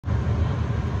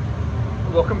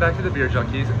Welcome back to the Beer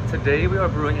Junkies. Today we are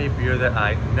brewing a beer that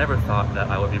I never thought that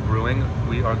I would be brewing.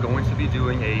 We are going to be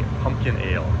doing a pumpkin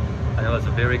ale. I know it's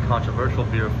a very controversial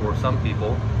beer for some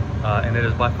people, and it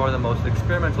is by far the most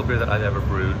experimental beer that I've ever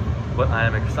brewed, but I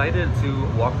am excited to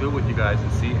walk through it with you guys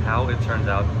and see how it turns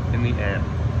out in the end.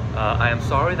 I am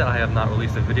sorry that I have not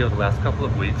released a video the last couple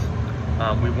of weeks.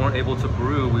 We weren't able to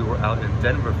brew. We were out in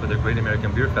Denver for the Great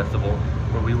American Beer Festival,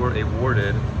 where we were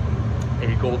awarded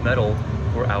a gold medal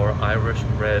for our Irish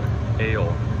red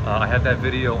ale. I have that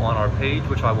video on our page,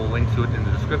 which I will link to it in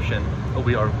the description, but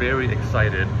we are very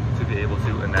excited to be able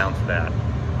to announce that.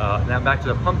 Now back to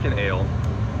the pumpkin ale.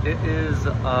 It is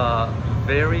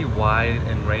very wide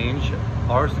in range.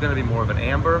 Ours is going to be more of an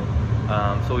amber,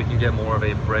 so we can get more of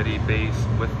a bready base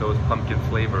with those pumpkin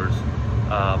flavors.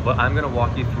 But I'm going to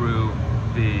walk you through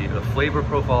the flavor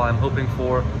profile I'm hoping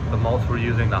for, the malts we're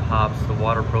using, the hops, the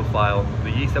water profile,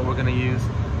 the yeast that we're going to use.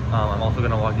 I'm also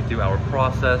going to walk you through our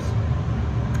process,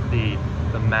 the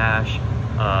mash,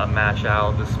 mash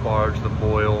out, the sparge, the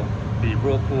boil, the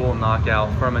whirlpool,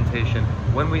 knockout, fermentation,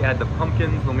 when we add the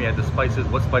pumpkins, when we add the spices,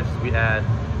 what spices we add,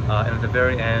 and at the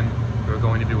very end we're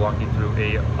going to be walking through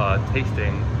a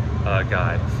tasting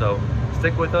guide. So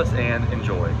stick with us and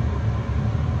enjoy.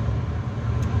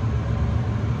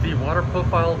 The water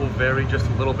profile will vary just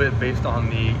a little bit based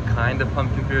on the kind of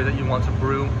pumpkin beer that you want to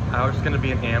brew. Ours is going to be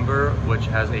an amber, which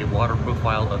has a water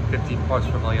profile of 50 parts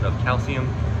per million of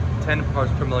calcium, 10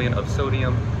 parts per million of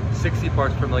sodium, 60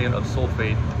 parts per million of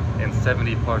sulfate, and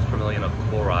 70 parts per million of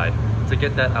chloride. To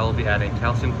get that, I will be adding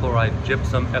calcium chloride,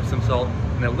 gypsum, Epsom salt,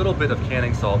 and a little bit of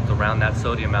canning salt to round that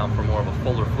sodium out for more of a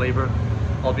fuller flavor.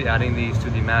 I'll be adding these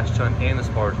to the mash tun and the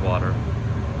sparge water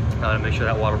to make sure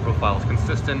that water profile is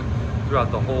consistent throughout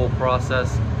the whole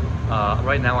process.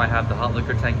 Right now I have the hot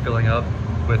liquor tank filling up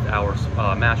with our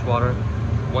mash water.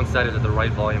 Once that is at the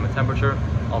right volume and temperature,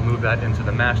 I'll move that into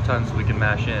the mash tun so we can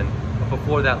mash in. But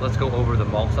before that, let's go over the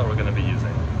malts that we're going to be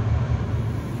using.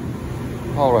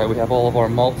 Alright, we have all of our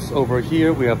malts over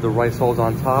here. We have the rice hulls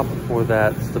on top for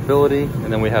that stability, and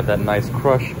then we have that nice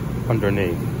crush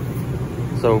underneath.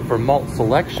 So for malt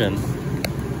selection,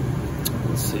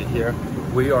 let's see here,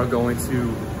 we are going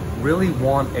to really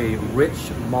want a rich,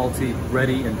 malty,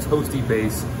 bready, and toasty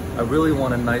base. I really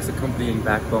want a nice accompanying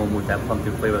backbone with that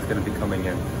pumpkin flavor that's going to be coming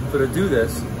in. So to do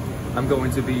this, I'm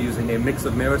going to be using a mix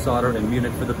of Maris Otter and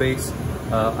Munich for the base.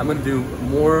 I'm going to do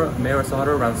more Maris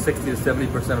Otter, around 60 to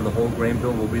 70% of the whole grain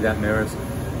bill will be that Maris,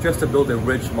 just to build a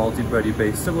rich, malty, bready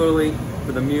base. Similarly,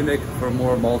 for the Munich, for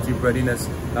more malty breadiness,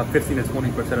 about 15 to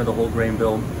 20% of the whole grain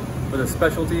bill. For the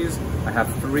specialties, I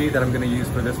have 3 that I'm going to use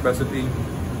for this recipe.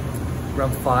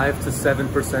 Around 5 to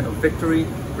 7% of victory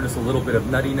for just a little bit of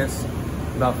nuttiness.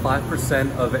 About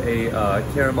 5% of a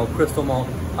caramel crystal malt.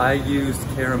 I used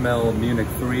caramel Munich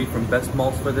 3 from Best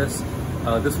Malts for this.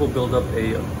 This will build up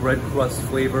a bread crust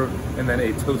flavor and then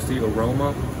a toasty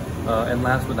aroma. And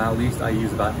last but not least, I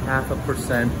use about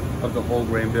 0.5% of the whole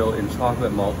grain bill in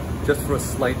chocolate malt, just for a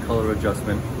slight color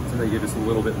adjustment, so they get just a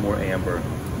little bit more amber.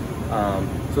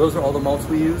 So those are all the malts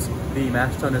we use. The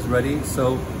mash tun is ready,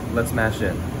 so let's mash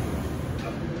in.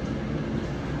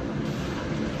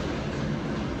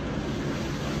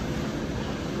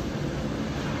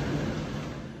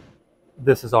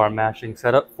 This is our mashing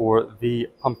setup for the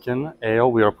pumpkin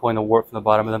ale. We are pulling the wort from the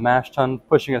bottom of the mash tun,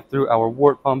 pushing it through our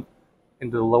wort pump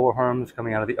into the lower herms,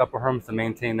 coming out of the upper herms to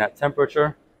maintain that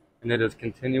temperature, and it is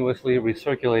continuously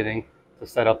recirculating to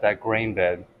set up that grain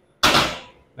bed.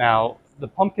 Now, the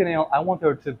pumpkin ale, I want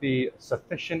there to be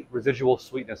sufficient residual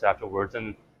sweetness afterwards,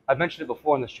 and I've mentioned it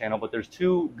before on this channel, but there's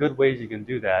 2 good ways you can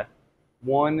do that.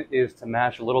 One is to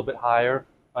mash a little bit higher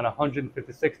on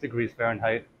 156 degrees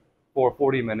Fahrenheit for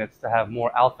 40 minutes to have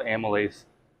more alpha amylase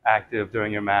active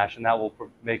during your mash, and that will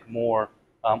make more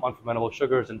unfermentable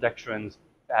sugars and dextrins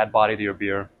to add body to your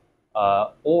beer.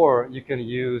 Or you can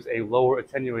use a lower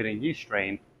attenuating yeast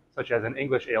strain, such as an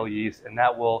English ale yeast, and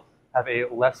that will have a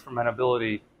less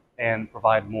fermentability and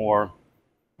provide more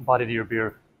body to your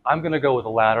beer. I'm going to go with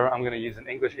the latter. I'm going to use an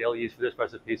English ale yeast for this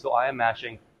recipe, so I am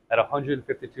mashing at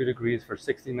 152 degrees for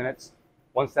 60 minutes.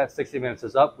 Once that 60 minutes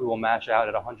is up, we will mash out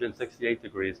at 168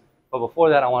 degrees. But before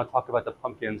that, I want to talk about the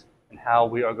pumpkins and how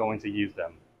we are going to use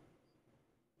them.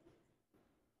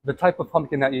 The type of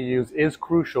pumpkin that you use is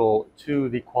crucial to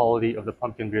the quality of the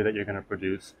pumpkin beer that you're going to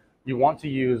produce. You want to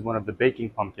use one of the baking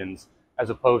pumpkins as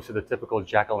opposed to the typical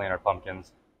jack-o'-lantern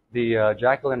pumpkins. The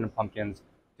jack-o'-lantern pumpkins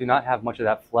do not have much of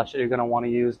that flesh that you're going to want to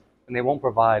use, and they won't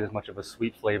provide as much of a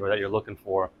sweet flavor that you're looking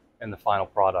for in the final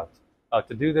product.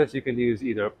 To do this, you can use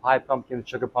either pie pumpkins,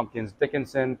 sugar pumpkins,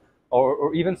 Dickinson,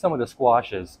 or even some of the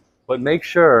squashes. But make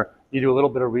sure you do a little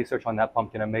bit of research on that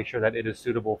pumpkin and make sure that it is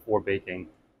suitable for baking.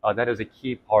 That is a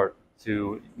key part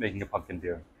to making a pumpkin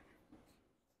beer.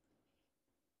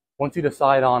 Once you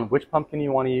decide on which pumpkin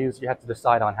you want to use, you have to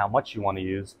decide on how much you want to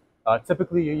use.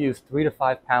 Typically, you use 3 to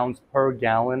 5 pounds per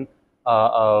gallon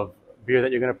of beer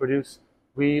that you're going to produce.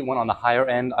 We went on the higher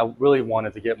end. I really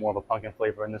wanted to get more of a pumpkin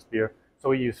flavor in this beer, so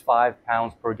we used 5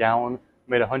 pounds per gallon.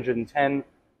 We made 110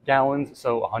 gallons,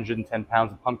 so 110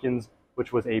 pounds of pumpkins,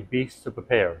 which was a beast to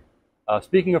prepare.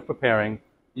 Speaking of preparing,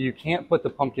 you can't put the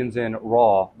pumpkins in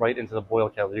raw right into the boil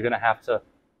kettle. You're going to have to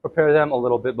prepare them a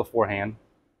little bit beforehand.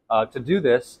 To do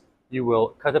this, you will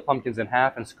cut the pumpkins in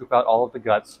half and scoop out all of the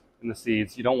guts and the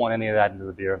seeds. You don't want any of that into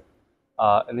the beer.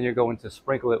 And then you're going to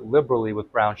sprinkle it liberally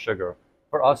with brown sugar.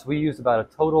 For us, we used about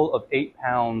a total of 8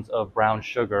 pounds of brown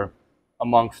sugar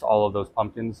amongst all of those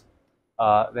pumpkins.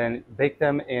 Then bake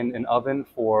them in an oven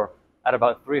at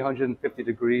about 350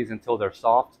 degrees until they're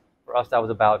soft. For us, that was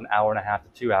about an hour and a half to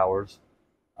 2 hours.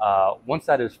 Once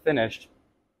that is finished,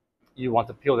 you want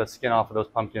to peel the skin off of those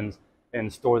pumpkins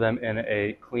and store them in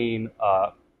a clean,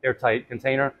 airtight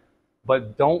container.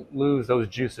 But don't lose those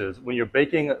juices. When you're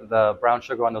baking the brown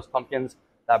sugar on those pumpkins,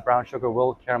 that brown sugar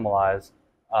will caramelize.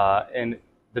 And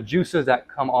the juices that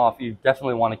come off, you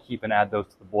definitely want to keep and add those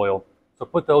to the boil. So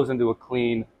put those into a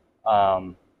clean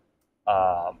bowl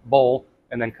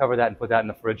and then cover that and put that in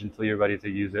the fridge until you're ready to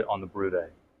use it on the brew day.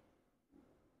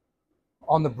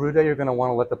 On the brew day, you're going to want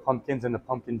to let the pumpkins and the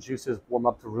pumpkin juices warm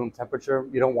up to room temperature.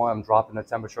 You don't want them dropping the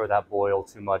temperature of that boil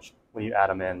too much when you add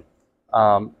them in.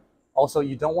 Also,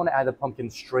 you don't want to add the pumpkin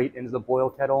straight into the boil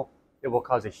kettle. It will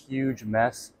cause a huge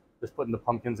mess just putting the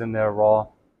pumpkins in there raw.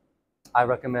 I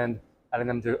recommend adding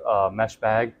them to a mesh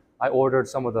bag. I ordered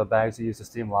some of the bags you use to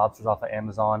steam lobsters off of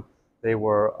Amazon. They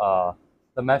were,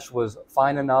 the mesh was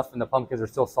fine enough and the pumpkins are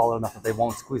still solid enough that they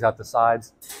won't squeeze out the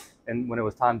sides. And when it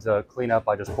was time to clean up,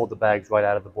 I just pulled the bags right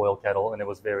out of the boil kettle and it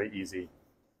was very easy.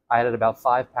 I added about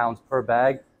 5 pounds per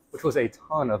bag, which was a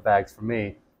ton of bags for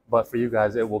me, but for you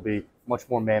guys, it will be much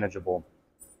more manageable.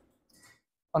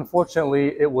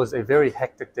 Unfortunately, it was a very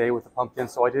hectic day with the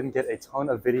pumpkins, so I didn't get a ton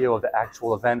of video of the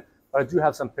actual event, but I do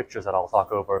have some pictures that I'll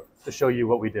talk over to show you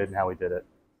what we did and how we did it.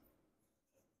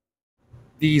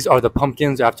 These are the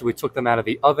pumpkins after we took them out of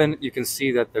the oven. You can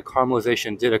see that the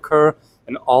caramelization did occur,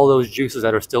 and all those juices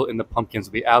that are still in the pumpkins,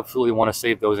 we absolutely want to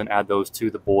save those and add those to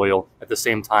the boil at the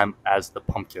same time as the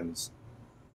pumpkins.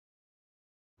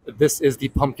 This is the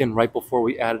pumpkin right before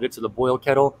we added it to the boil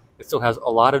kettle. It still has a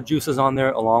lot of juices on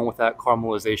there along with that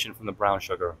caramelization from the brown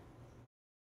sugar.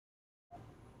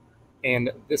 And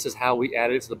this is how we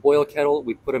added it to the boil kettle.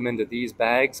 We put them into these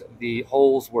bags. The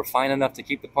holes were fine enough to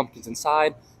keep the pumpkins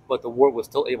inside, but the wort was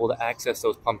still able to access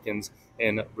those pumpkins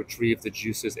and retrieve the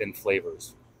juices and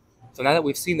flavors. So now that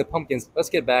we've seen the pumpkins, let's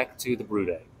get back to the brew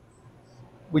day.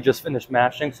 We just finished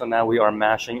mashing, so now we are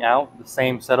mashing out. The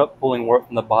same setup, pulling wort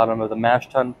from the bottom of the mash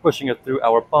tun, pushing it through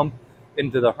our pump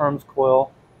into the Herms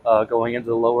coil, going into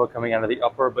the lower, coming out of the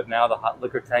upper, but now the hot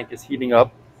liquor tank is heating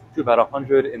up to about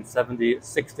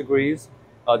 176 degrees.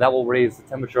 That will raise the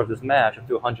temperature of this mash up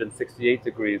to 168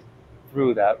 degrees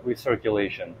through that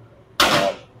recirculation.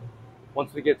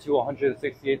 Once we get to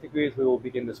 168 degrees, we will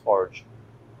begin to sparge.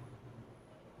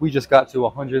 We just got to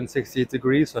 168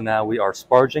 degrees, so now we are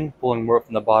sparging, pulling wort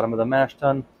from the bottom of the mash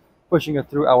tun, pushing it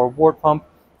through our wort pump,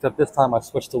 except this time I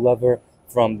switched the lever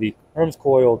from the Herms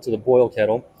coil to the boil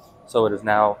kettle, so it is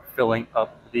now filling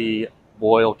up the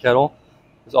boil kettle.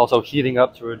 It's also heating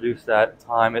up to reduce that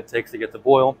time it takes to get to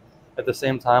boil. At the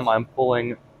same time, I'm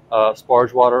pulling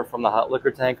sparge water from the hot liquor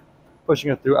tank,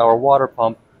 pushing it through our water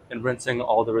pump, and rinsing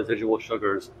all the residual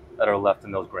sugars that are left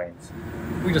in those grains.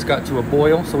 We just got to a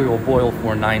boil, so we will boil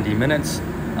for 90 minutes.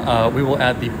 We will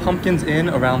add the pumpkins in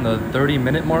around the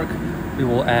 30-minute mark. We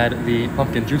will add the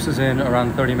pumpkin juices in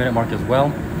around the 30-minute mark as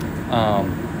well.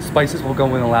 Spices will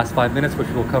go in the last 5 minutes, which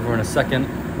we'll cover in a second.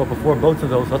 But before both of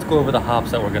those, let's go over the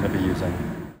hops that we're going to be using.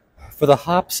 For the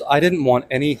hops, I didn't want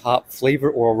any hop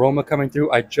flavor or aroma coming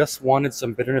through. I just wanted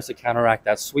some bitterness to counteract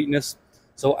that sweetness.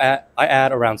 So I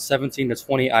add around 17 to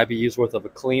 20 IBUs worth of a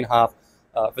clean hop.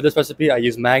 For this recipe, I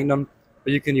use Magnum,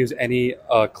 but you can use any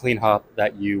clean hop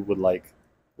that you would like.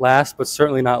 Last, but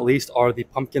certainly not least, are the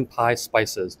pumpkin pie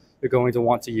spices. You're going to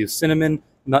want to use cinnamon,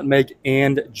 nutmeg,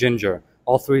 and ginger.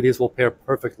 All three of these will pair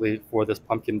perfectly for this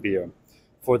pumpkin beer.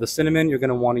 For the cinnamon, you're going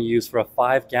to want to use, for a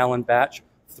 5-gallon batch,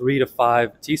 3 to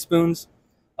 5 teaspoons.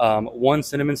 1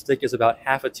 cinnamon stick is about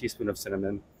half a teaspoon of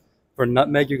cinnamon. For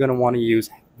nutmeg, you're going to want to use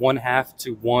 1/2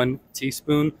 to 1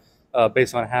 teaspoon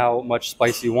based on how much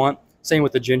spice you want. Same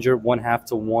with the ginger, 1/2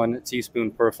 to 1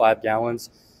 teaspoon per 5 gallons.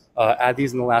 Add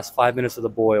these in the last 5 minutes of the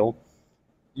boil.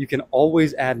 You can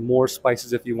always add more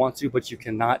spices if you want to, but you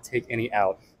cannot take any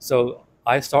out. So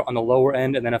I start on the lower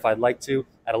end, and then if I'd like to,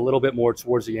 add a little bit more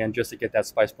towards the end just to get that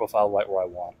spice profile right where I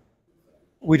want.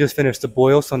 We just finished the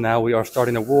boil, so now we are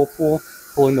starting the whirlpool,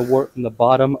 pulling the wort from the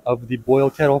bottom of the boil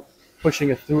kettle, pushing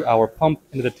it through our pump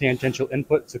into the tangential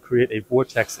input to create a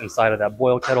vortex inside of that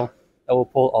boil kettle that will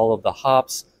pull all of the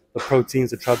hops, the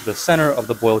proteins to the center of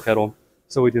the boil kettle,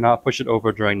 so we do not push it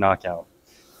over during knockout.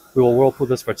 We will whirlpool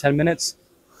this for 10 minutes,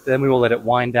 then we will let it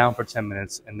wind down for 10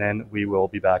 minutes, and then we will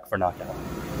be back for knockout.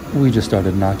 We just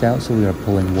started knockout, so we are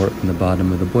pulling wort from the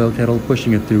bottom of the boil kettle,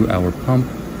 pushing it through our pump,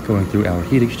 going through our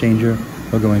heat exchanger.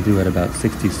 We're going through at about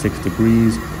 66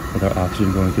 degrees with our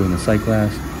oxygen going through in the sight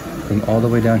glass, going all the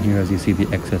way down here as you see the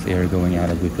excess air going out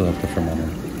as we fill up the fermenter.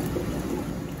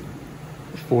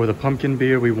 For the pumpkin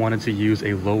beer, we wanted to use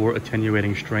a lower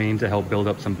attenuating strain to help build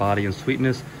up some body and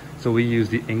sweetness, so we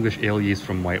used the English ale yeast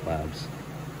from White Labs.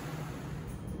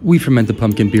 We ferment the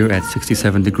pumpkin beer at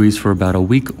 67 degrees for about a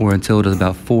week or until it is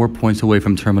about 4 points away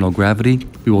from terminal gravity.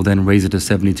 We will then raise it to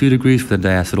 72 degrees for the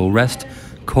diacetyl rest,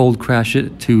 cold crash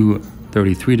it to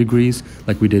 33 degrees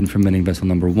like we did in fermenting vessel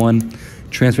number 1,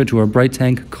 transfer it to our bright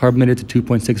tank, carbonate it to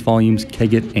 2.6 volumes,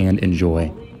 keg it, and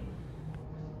enjoy.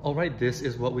 All right, this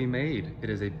is what we made.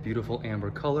 It is a beautiful amber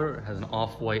color, it has an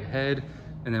off-white head,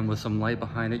 and then with some light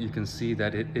behind it, you can see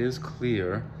that it is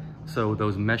clear. So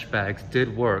those mesh bags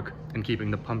did work in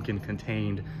keeping the pumpkin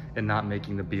contained and not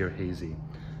making the beer hazy.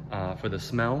 For the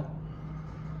smell,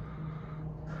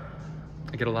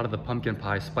 I get a lot of the pumpkin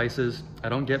pie spices. I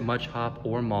don't get much hop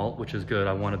or malt, which is good.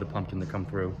 I wanted the pumpkin to come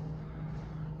through.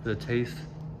 For the taste,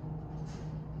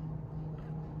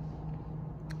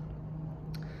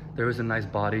 there is a nice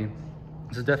body.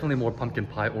 This is definitely more pumpkin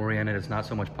pie oriented. It's not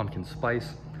so much pumpkin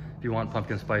spice. If you want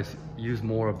pumpkin spice, use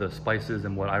more of the spices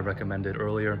than what I recommended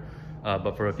earlier.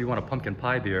 But if you want a pumpkin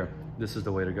pie beer, this is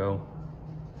the way to go.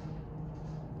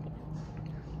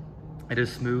 It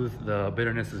is smooth. The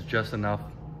bitterness is just enough.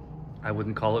 I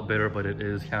wouldn't call it bitter, but it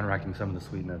is counteracting some of the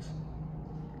sweetness.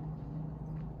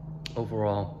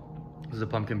 Overall, this is a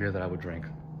pumpkin beer that I would drink.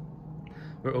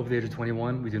 We're over the age of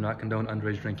 21. We do not condone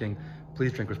underage drinking.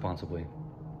 Please drink responsibly.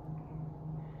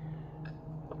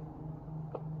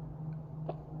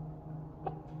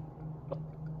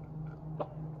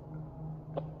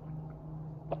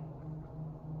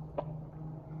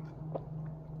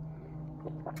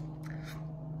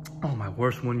 Oh, my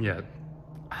worst one yet.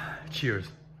 Cheers.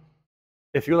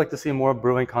 If you'd like to see more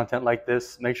brewing content like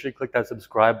this, make sure you click that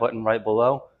subscribe button right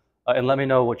below and let me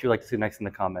know what you'd like to see next in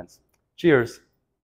the comments. Cheers.